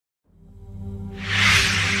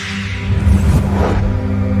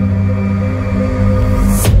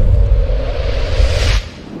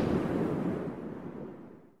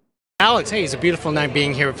Alex, hey, it's a beautiful night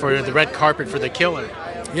being here for the red carpet for The Killer.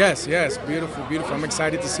 Yes, beautiful, beautiful. I'm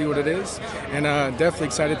excited to see what it is, and definitely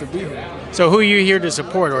excited to be here. So who are you here to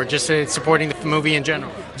support, or just supporting the movie in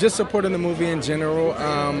general? Just supporting the movie in general.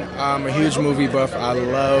 I'm a huge movie buff. I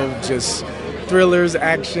love just thrillers,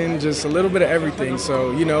 action, just a little bit of everything.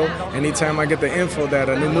 So, you know, anytime I get the info that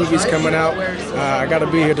a new movie's coming out, I got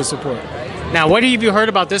to be here to support. Now, what have you heard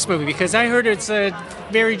about this movie? Because I heard it's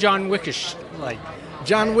very John Wickish.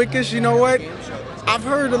 John Wickish, you know what? I've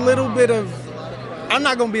heard a little bit of... I'm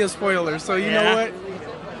not going to be a spoiler, so you know what?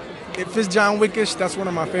 If it's John Wickish, that's one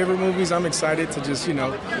of my favorite movies. I'm excited to just, you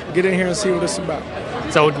know, get in here and see what it's about.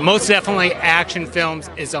 So most definitely action films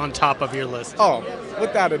is on top of your list. Oh,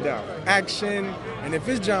 without a doubt. Action, and if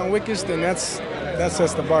it's John Wickish, then that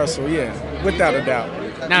sets the bar, so yeah, without a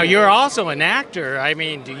doubt. Now, you're also an actor. I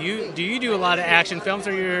mean, do you do a lot of action films,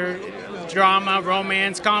 or you're drama,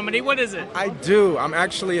 romance, comedy? What is it? I do. I'm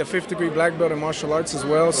actually a 5th degree black belt in martial arts as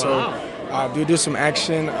well, so I do some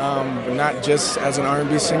action, but not just as an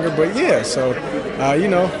R&B singer, but yeah, so, you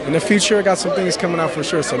know, in the future, I got some things coming out for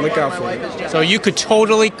sure, so look out for it. So you could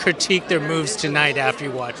totally critique their moves tonight after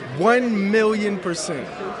you watch it?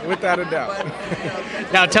 1,000,000%, without a doubt.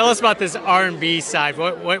 Now, tell us about this R&B side.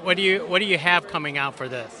 What do you have coming out for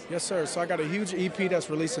this? Yes, sir. So I got a huge EP that's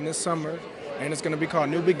releasing this summer, and it's going to be called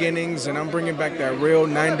New Beginnings, and I'm bringing back that real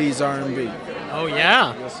 90s R&B. Oh,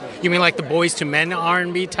 yeah? Yes, sir. You mean like the Boys to Men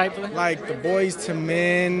R&B type of thing? Like the Boys to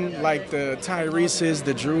Men, like the Tyrese's,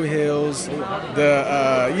 the Drew Hills,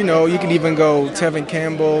 the, you know, you can even go Tevin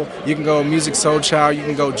Campbell, you can go Music Soul Child, you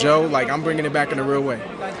can go Joe. Like, I'm bringing it back in a real way.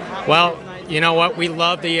 Well, you know what? We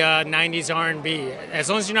love the 90s R&B. As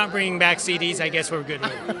long as you're not bringing back CDs, I guess we're good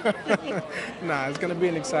with it. Nah, it's going to be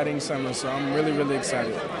an exciting summer, so I'm really, really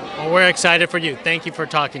excited. Well, we're excited for you. Thank you for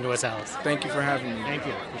talking to us, Alice. Thank you for having me. Thank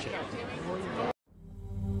you. Appreciate it.